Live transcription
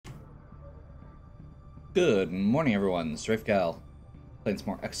Good morning, everyone. Strafe Gal playing some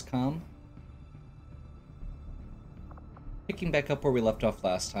more XCOM. Picking back up where we left off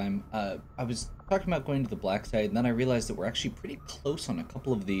last time, I was talking about going to the black side, and then I realized that we're actually pretty close on a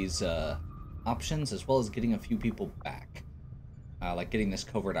couple of these options, as well as getting a few people back. Like getting this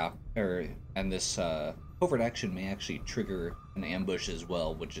covert covert action may actually trigger an ambush as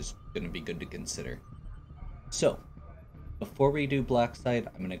well, which is going to be good to consider. So, before we do black side,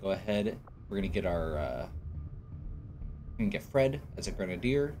 I'm going to go ahead. We're going to get our we're going to get Fred as a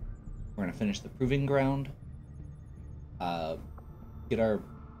grenadier. We're going to finish the proving ground. Get our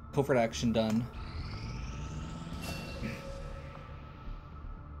covert action done.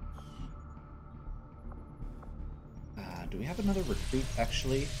 Do we have another recruit,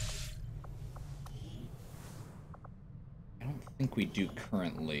 actually? I don't think we do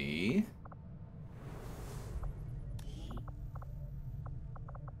currently.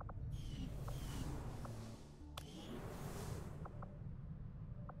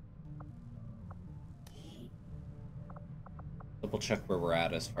 Double check where we're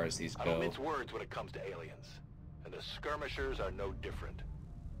at as far as these go. I don't mince words when it comes to aliens, and the skirmishers are no different.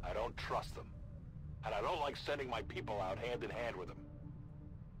 I don't trust them, and I don't like sending my people out hand in hand with them.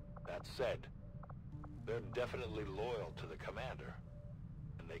 That said, they're definitely loyal to the commander,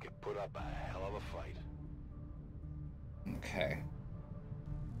 and they can put up a hell of a fight. Okay.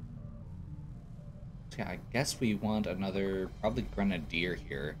 So yeah, I guess we want another, probably grenadier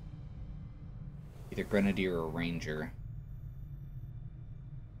here. Either grenadier or ranger.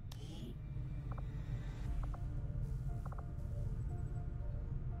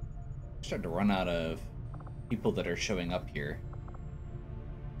 Starting to run out of people that are showing up here.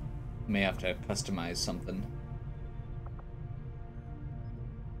 May have to customize something.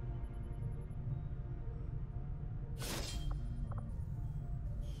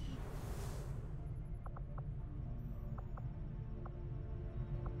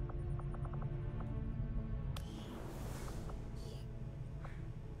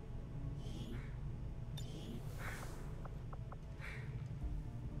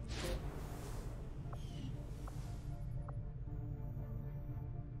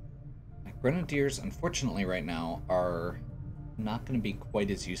 Grenadiers, unfortunately, right now, are not going to be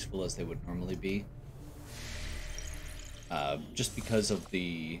quite as useful as they would normally be. Just because of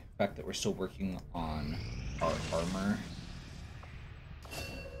the fact that we're still working on our armor.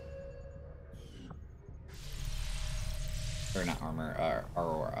 Or not armor,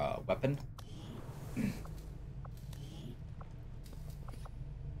 our weapon.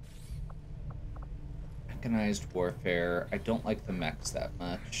 Mechanized warfare. I don't like the mechs that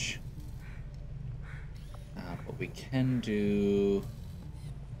much. But we can do...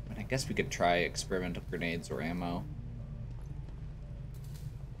 I mean, I guess we could try experimental grenades or ammo.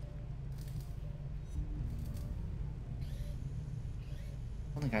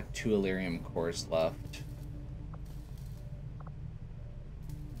 Only got 2 Elerium cores left.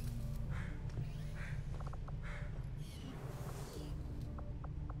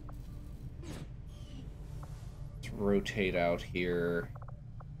 Let's rotate out here.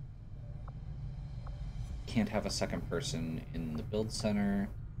 Can't have a second person in the build center.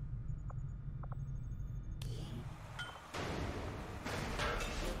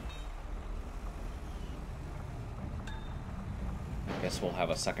 I guess we'll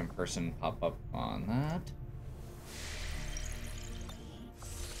have a second person pop up on that.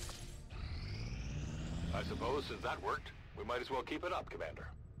 I suppose since that worked, we might as well keep it up, Commander.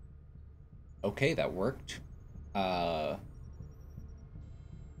 Okay, that worked.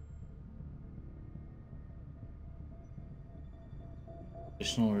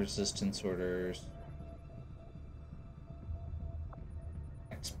 Additional resistance orders.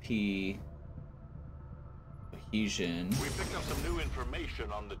 XP. Cohesion. We picked up some new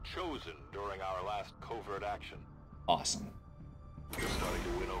information on the Chosen during our last covert action. Awesome. You're starting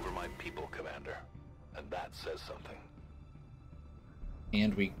to win over my people, Commander. And that says something.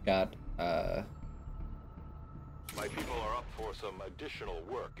 And we got, My people are up for some additional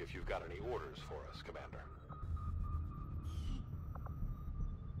work if you've got any orders for us, Commander.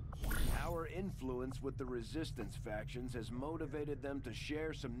 Our influence with the Resistance factions has motivated them to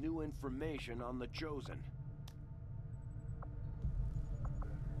share some new information on the Chosen.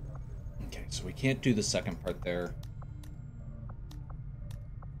 Okay, so we can't do the second part there.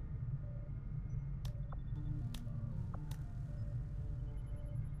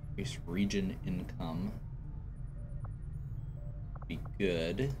 Increase region income. Be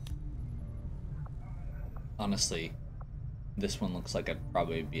good. Honestly, this one looks like it'd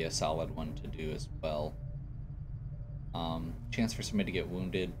probably be a solid one to do as well. Chance for somebody to get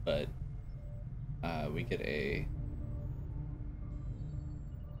wounded, but we get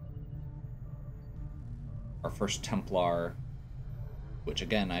our first Templar, which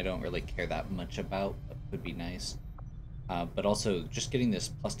again I don't really care that much about, but would be nice. But also just getting this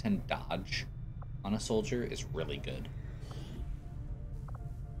 +10 dodge on a soldier is really good.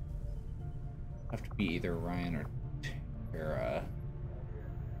 Have to be either Ryan or Tara.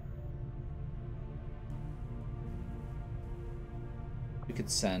 We could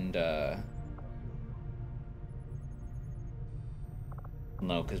send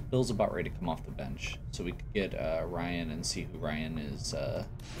no, because Bill's about ready to come off the bench. So we could get Ryan and see who Ryan is.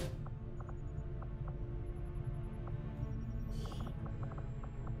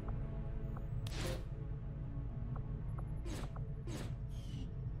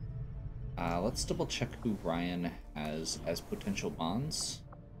 Let's double check who Ryan has as potential bonds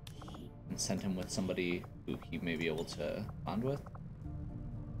and send him with somebody who he may be able to bond with.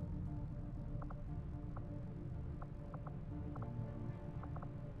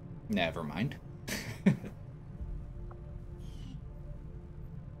 Never mind.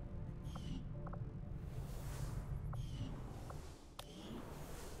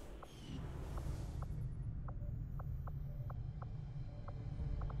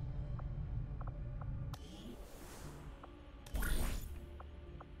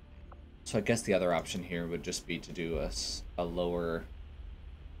 So I guess the other option here would just be to do a lower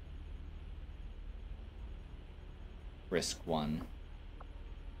risk one,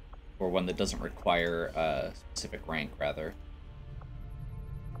 or one that doesn't require a specific rank, rather,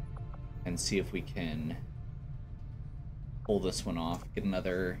 and see if we can pull this one off. Get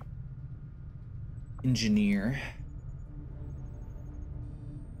another engineer.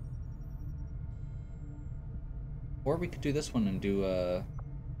 Or we could do this one and do a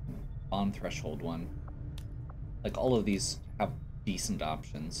bond threshold one. Like, all of these have decent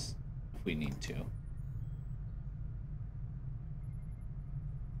options if we need to.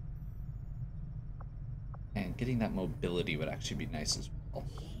 And getting that mobility would actually be nice as well.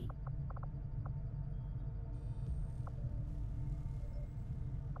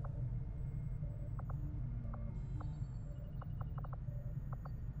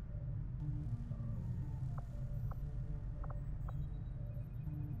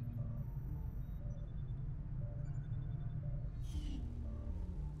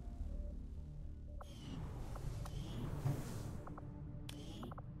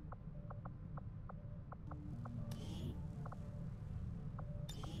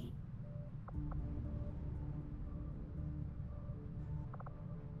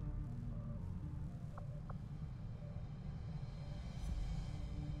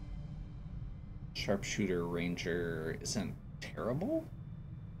 Sharpshooter Ranger isn't terrible,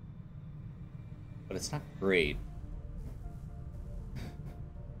 but it's not great,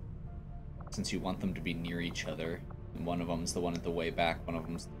 since you want them to be near each other, and one of them's the one at the way back, one of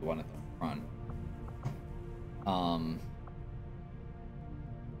them's the one at the front.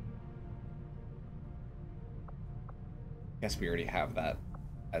 Guess we already have that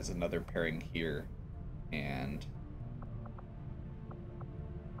as another pairing here, and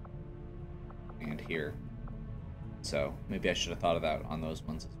here. So maybe I should have thought of that on those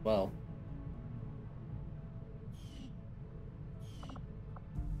ones as well.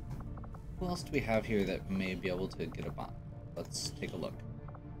 Who else do we have here that may be able to get a bond? Let's take a look.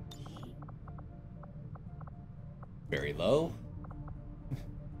 Very low.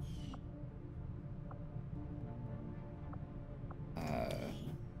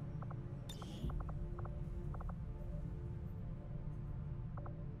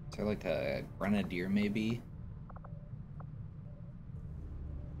 Is there like a grenadier maybe?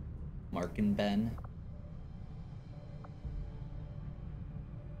 Mark and Ben.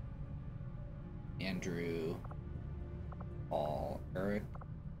 Andrew. Paul. Eric.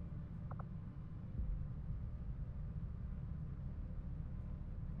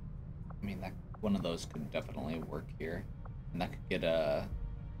 I mean, that one of those could definitely work here. And that could get a...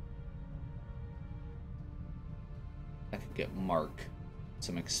 that could get Mark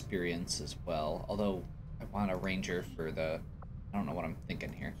some experience as well. Although, I want a ranger for the... I don't know what I'm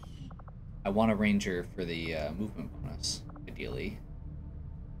thinking here. I want a ranger for the movement bonus, ideally.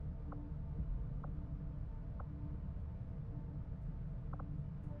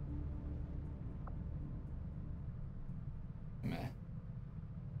 Meh.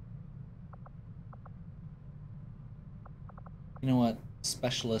 You know what?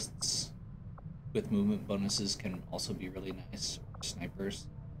 Specialists with movement bonuses can also be really nice. Or snipers.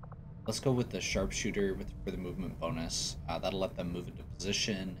 Let's go with the sharpshooter for the movement bonus. That'll let them move into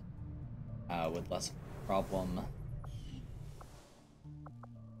position with less of a problem.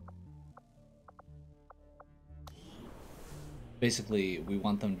 basically, we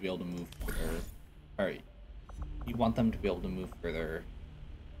want them to be able to move further. Alright, you want them to be able to move further.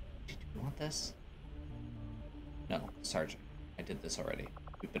 Do you want this? No, Sergeant. I did this already.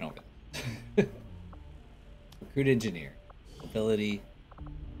 We've been over this. Recruit engineer. Ability.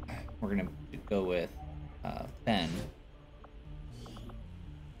 We're gonna go with Ben.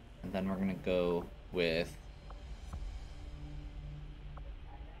 And then we're gonna go with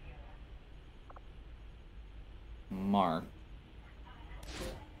Mark.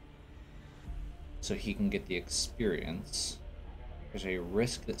 So he can get the experience. There's a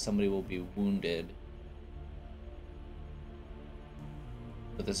risk that somebody will be wounded.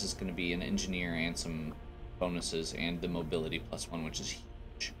 But this is going to be an engineer and some bonuses and the mobility +1, which is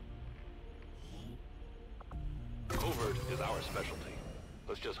huge. Covert is our specialty.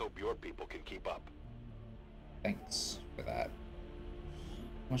 Let's just hope your people can keep up. Thanks for that.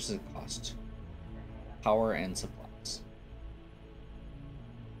 How much does it cost? Power and supplies.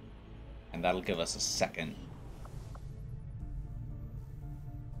 And that'll give us a second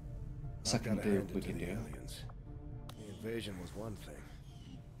group we can do. Aliens. The invasion was one thing.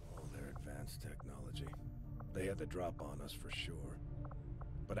 All their advanced technology. They had the drop on us for sure.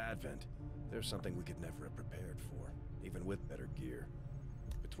 But Advent, there's something we could never have prepared for, even with better gear.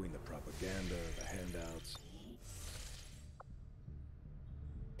 Between the propaganda, the handouts.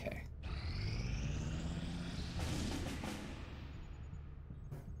 Okay.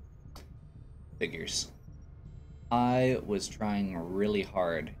 Figures. I was trying really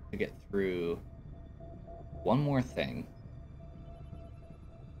hard to get through one more thing.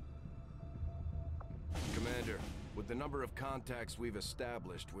 Commander, with the number of contacts we've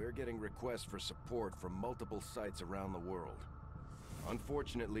established, we're getting requests for support from multiple sites around the world.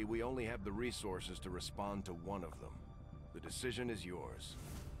 Unfortunately, we only have the resources to respond to one of them. The decision is yours.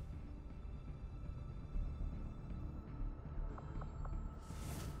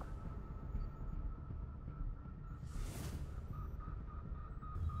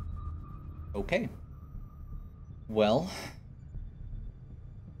 Okay. Well,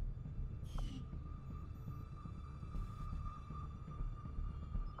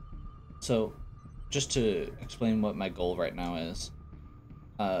 so just to explain what my goal right now is,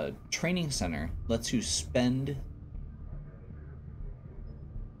 training center lets you spend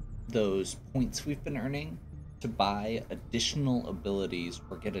those points we've been earning to buy additional abilities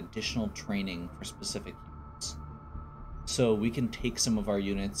or get additional training for specific units. So we can take some of our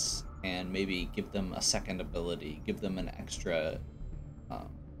units and maybe give them a second ability, give them an extra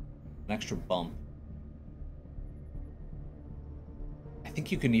bump. I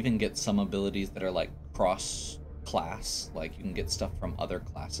think you can even get some abilities that are like cross-class, like you can get stuff from other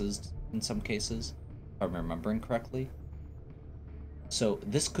classes in some cases, if I'm remembering correctly. So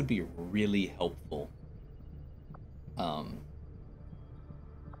this could be really helpful on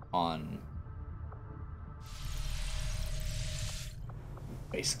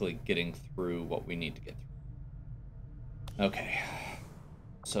basically getting through what we need to get through. Okay,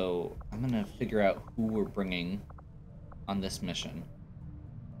 so I'm gonna figure out who we're bringing on this mission.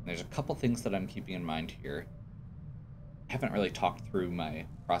 There's a couple things that I'm keeping in mind here. I haven't really talked through my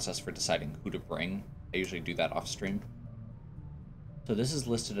process for deciding who to bring. I usually do that off stream. So this is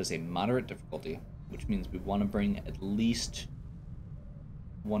listed as a moderate difficulty, which means we want to bring at least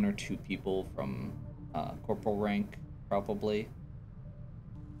 1 or 2 people from corporal rank, probably.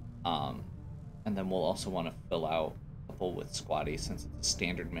 And then we'll also want to fill out a couple with squatty, since it's a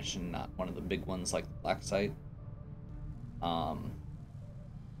standard mission, not one of the big ones like the Black Site. We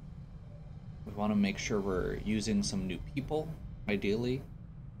want to make sure we're using some new people, ideally.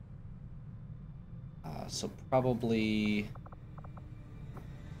 So probably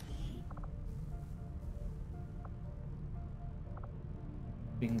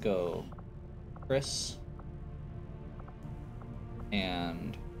we can go Chris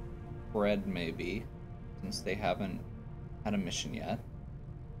and Fred, maybe, since they haven't had a mission yet.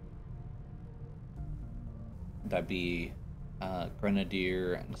 That'd be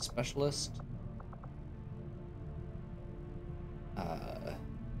Grenadier and Specialist.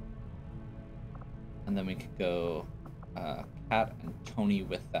 And then we could go Kat and Tony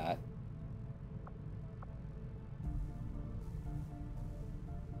with that.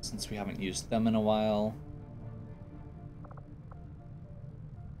 Since we haven't used them in a while.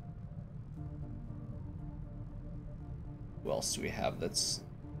 Who else do we have that's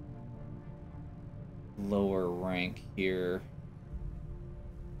lower rank here?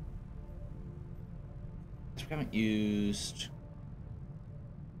 We haven't used...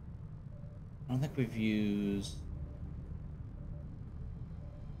 I don't think we've used...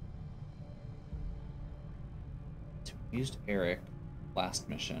 We used Eric last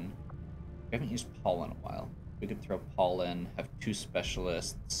mission. We haven't used Paul in a while. We could throw Paul in, have 2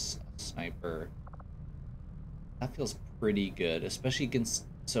 specialists, a sniper. That feels pretty good, especially against...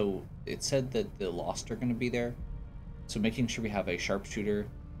 So, it said that the Lost are going to be there. So making sure we have a sharpshooter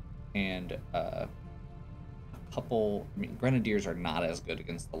and a couple... I mean, Grenadiers are not as good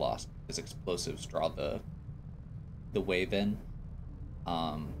against the Lost because explosives draw the wave in.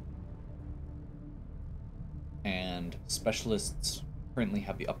 And specialists currently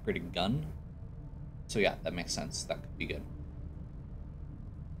have the upgraded gun. So yeah, that makes sense. That could be good.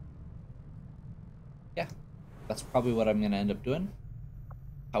 Yeah, that's probably what I'm going to end up doing.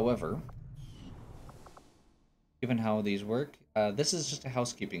 However, given how these work, this is just a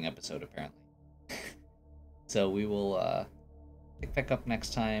housekeeping episode, apparently. So we will pick back up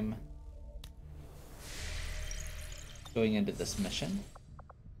next time, going into this mission.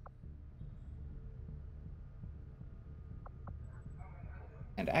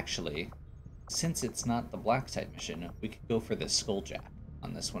 And actually, since it's not the black site mission, we could go for the skulljack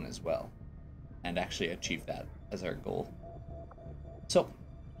on this one as well, and actually achieve that as our goal. So,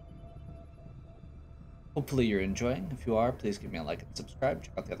 hopefully you're enjoying. If you are, please give me a like and subscribe.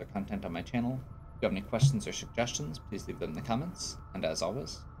 Check out the other content on my channel. If you have any questions or suggestions, please leave them in the comments. And as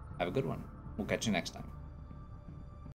always, have a good one. We'll catch you next time.